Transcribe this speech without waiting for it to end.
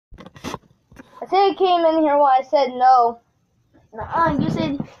said he came in here when I said no.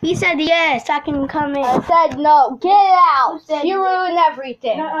 He said yes, I can come in. I said no. Get out. You ruined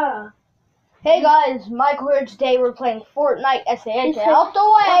everything. Hey guys, Michael here. Today we're playing Fortnite. S.A.H. Out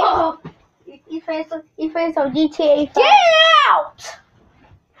the way. You playing some GTA 5. Get out.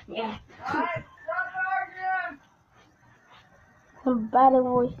 Yeah. By the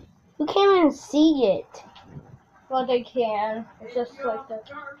way, you can't even see it. Well, they can. It's just like that.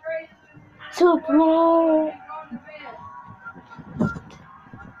 Superman.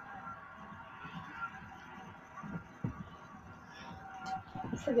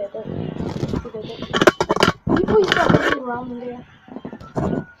 Forget it. You please stop moving around in there.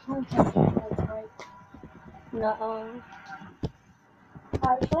 No.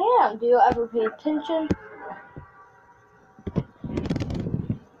 Actually, am. Do you ever pay attention?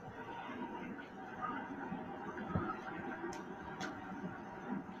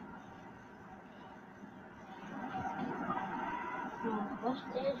 What's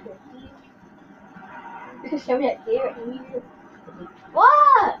this with you? Show me that here and here.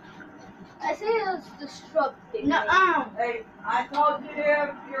 What? I say it's disrupting. Nuh-uh. Hey, I told you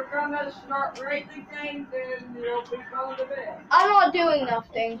if you're gonna start raising things, then you'll be going to bed. I'm not doing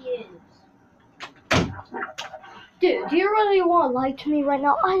nothing. Yes. Dude, do you really want to lie to me right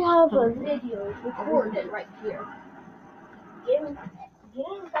now? I have a video recorded right here. Get him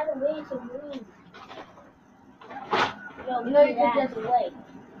by the way to move. No, you could just wait.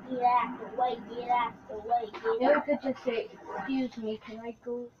 Get out the way, get out the way, You get out. could just say, excuse me, can I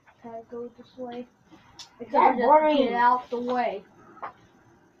go this way? That's Just boring. get out the way.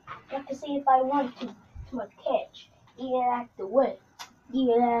 You have to see if I want to catch. Get out the way.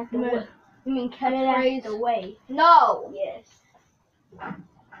 Get out the way. You mean Get out catchphrase? the way. No! Yes.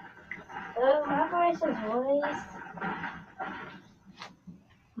 My voice is voice.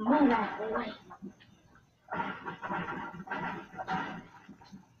 Move out the way.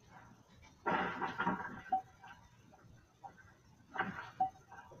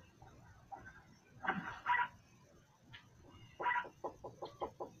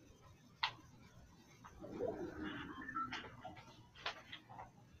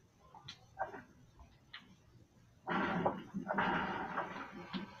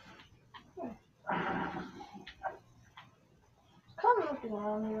 Kind of looking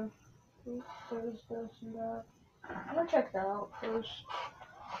around here. There's this and that. I'm gonna check that out first.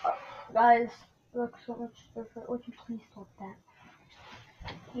 Guys, look so much different. Would you please stop that?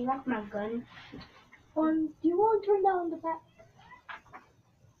 You like my gun? Do you want to turn down the back?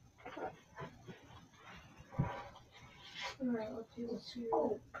 Alright, let's see what's here.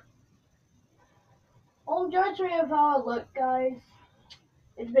 Don't judge me of how I look, guys.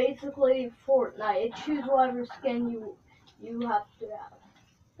 It's basically Fortnite. It choose whatever skin you have to have.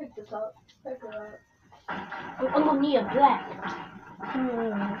 Pick this up. Pick it up. I'm gonna need a black.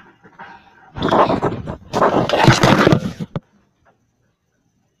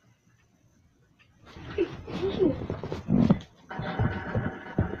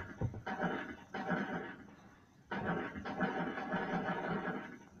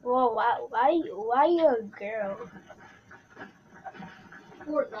 Whoa, why you a girl?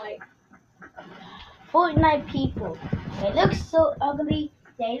 Fortnite people. They look so ugly.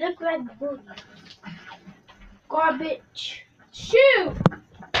 They look like booties. Garbage. Shoot!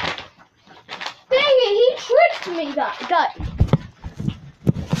 Dang it, he tricked me, guys.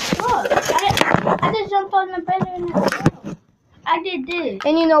 Look, I just jumped on the bed and I did this.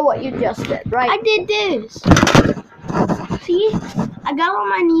 And you know what you just did, right? I did this. See? I got on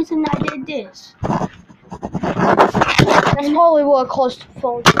my knees and I did this. That's probably what caused to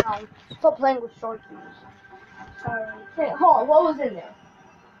fall down. Stop playing with short keys. Sorry. Hey, hold on, what was in there?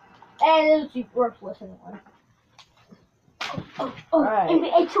 And it was the worthless one. Alright.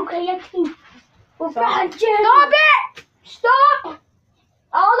 NBA 2K18. Stop it! Stop!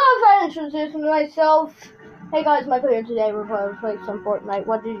 I don't know if I introduced myself. Hey guys, Michael here. Today we're going to play some Fortnite.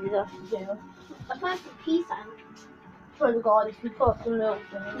 What did you just do? I pressed the peace sign. Swear to God, if you put the milk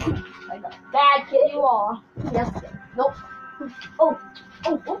in, like a bad kid you are. Yes. Nope. Oh,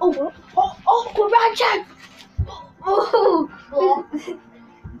 we're back, Jack. Oh,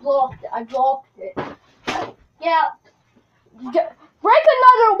 Blocked it. I blocked it. Yeah. Break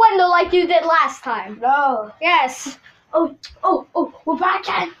another window like you did last time. no. Yes. Oh, we're back,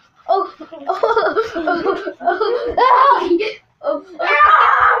 Jack.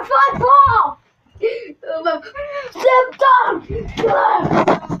 Football! Step down! You're gonna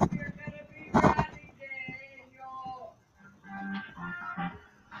be ready, Daniel.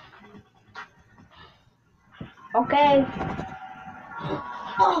 Okay.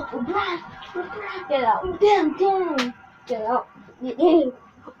 Get out. Damn. Get out.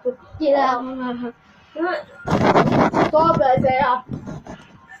 Get out. Stop it, Isaiah.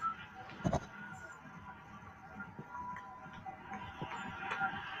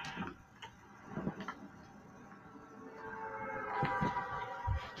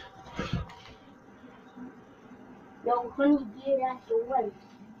 Yo, honey, get out the way.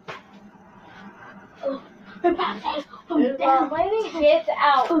 Oh, her back. Oh, damn. Lady, get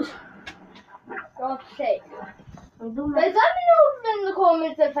out. Don't say. I'm doing Guys, let me know in the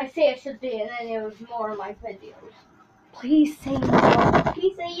comments if I say it should be in any of more of my videos. Please say no.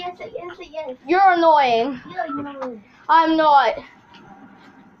 Please say yes, say yes, say yes. You're annoying. Yeah, you know. I'm not.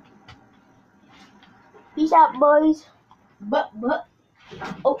 Peace out, boys. But.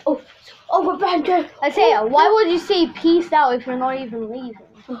 Oh, we're behind you. Isaiah, why would you say peace out if you're not even leaving?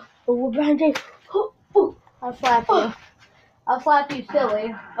 Oh, we're behind you. Oh. I'll slap you. I'll slap you,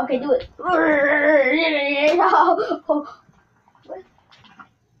 silly. Okay, do it. What?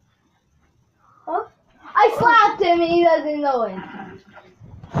 Huh? I slapped him and he doesn't know it.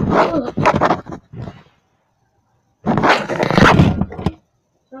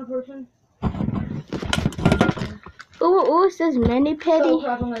 Some person. Oh, it says mani So petty.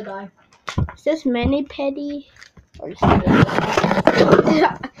 crap, I'm gonna die. It says mani petty. Or you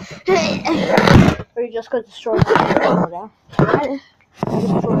just gonna destroy my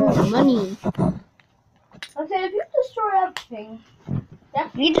Money. Okay, if you destroy everything,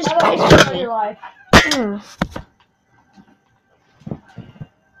 You just how about destroy your life?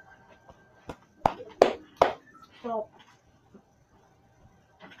 So,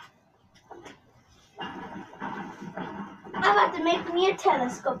 I'm about to make me a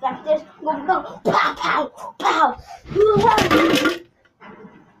telescope like this. Go, pow. Pow.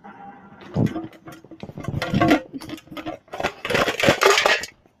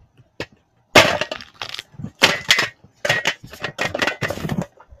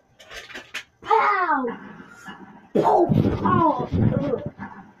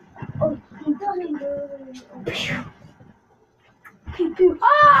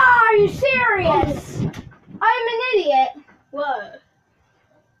 Oh, are you serious? I'm an idiot. What?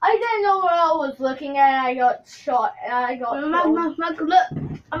 I didn't know what I was looking at and I got shot and I got killed. Look,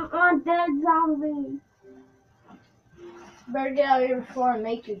 I'm on dead zombie. Better get out of here before I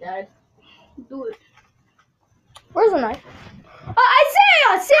make you dead. Do it. Where's the knife?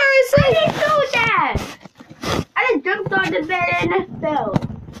 Isaiah, seriously? I didn't do that. I just jumped on the bed and I fell.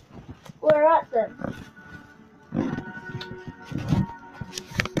 Where at then?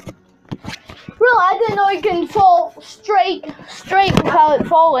 Really, I didn't know you can fall straight without it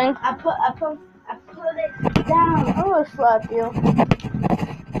falling. I put it down. I'm gonna slap you.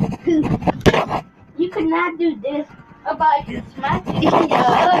 You could not do this. But I can smack you.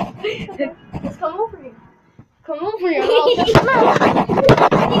 Just come over here. Come over here. I'll just smack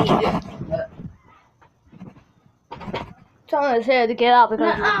you. Telling his head to get out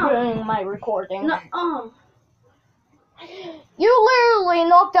because you're ruining my recording. You literally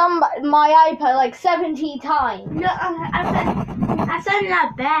knocked down my iPad like 17 times. No, I said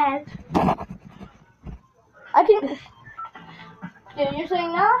not bad. I can. Did you say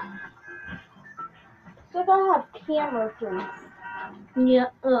that? So I gotta have camera, please. Yeah.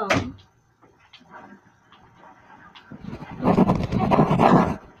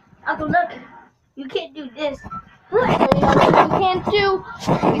 Uncle, look. You can't do this. You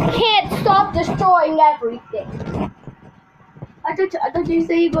can't stop destroying everything. I thought you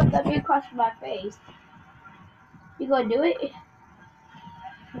said you gonna let me across my face. You gonna do it?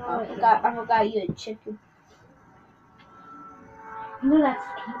 I forgot you a chicken. You know that.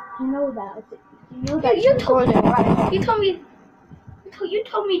 You know that. You told me, right? You told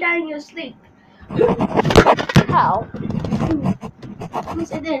me that in your sleep. How? You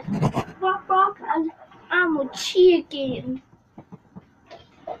said that. Rock, I'm a chicken.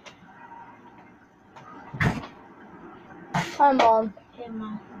 Hi, Mom. Hey,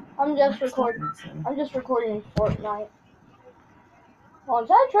 Mom. I'm just recording Fortnite. Oh, is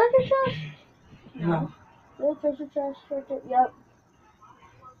that a treasure chest? No. Is that a treasure chest right there? Yep.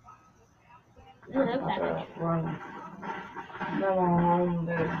 Run. Come on home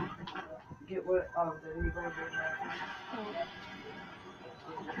then. Get what? Oh, there you go.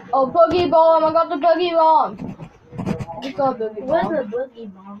 Oh, boogie bomb! I got the boogie bomb. I just got a boogie What's bomb. a boogie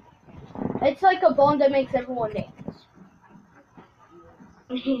bomb? It's like a bomb that makes everyone dance.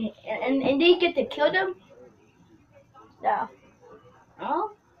 and then you get to kill them? Yeah.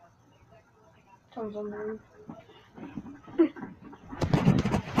 Oh? Sounds unrude.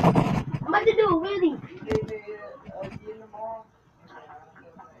 I'm about to do it really.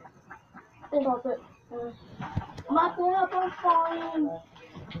 Stop it. Mopping up, I'm falling.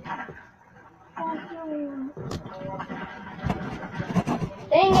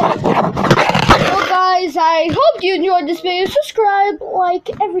 Dang it. Well, guys, I hope you enjoyed this video. Subscribe, like,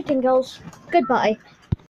 everything else. Goodbye.